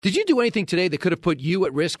Did you do anything today that could have put you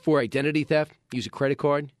at risk for identity theft? Use a credit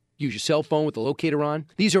card? Use your cell phone with the locator on?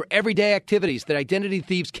 These are everyday activities that identity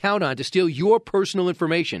thieves count on to steal your personal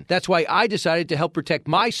information. That's why I decided to help protect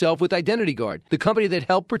myself with Identity Guard, the company that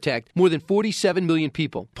helped protect more than 47 million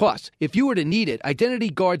people. Plus, if you were to need it, Identity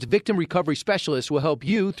Guard's victim recovery specialists will help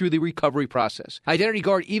you through the recovery process. Identity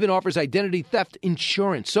Guard even offers identity theft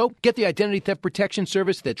insurance. So get the identity theft protection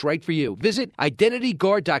service that's right for you. Visit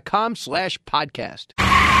identityguard.com/podcast.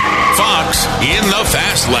 Fox in the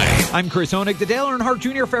Fast Lane. I'm Chris Honig. The Dale Earnhardt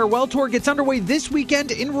Jr. Farewell Tour gets underway this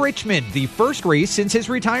weekend in Richmond, the first race since his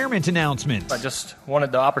retirement announcement. I just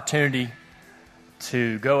wanted the opportunity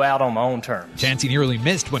to go out on my own terms. Chance nearly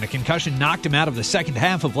missed when a concussion knocked him out of the second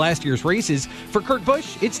half of last year's races. For Kurt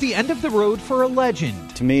Busch, it's the end of the road for a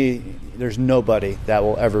legend. To me, there's nobody that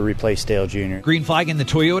will ever replace Dale Jr. Green flag in the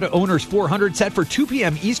Toyota Owners 400 set for 2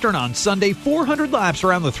 p.m. Eastern on Sunday. 400 laps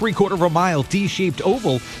around the three-quarter of a mile D-shaped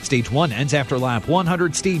oval. Stage 1 ends after lap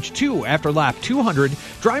 100. Stage 2 after lap 200.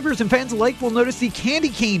 Drivers and fans alike will notice the candy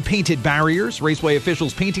cane painted barriers. Raceway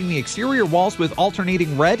officials painting the exterior walls with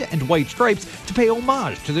alternating red and white stripes to pay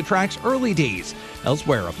homage to the track's early days.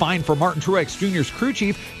 Elsewhere, a fine for Martin Truex Jr.'s crew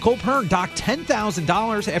chief. Cole Pearn docked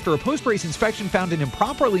 $10,000 after a post-race inspection found an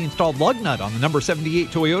improperly installed lug nut on the number 78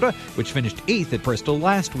 Toyota, which finished 8th at Bristol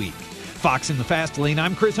last week. Fox in the Fast Lane,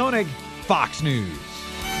 I'm Chris Honig, Fox News.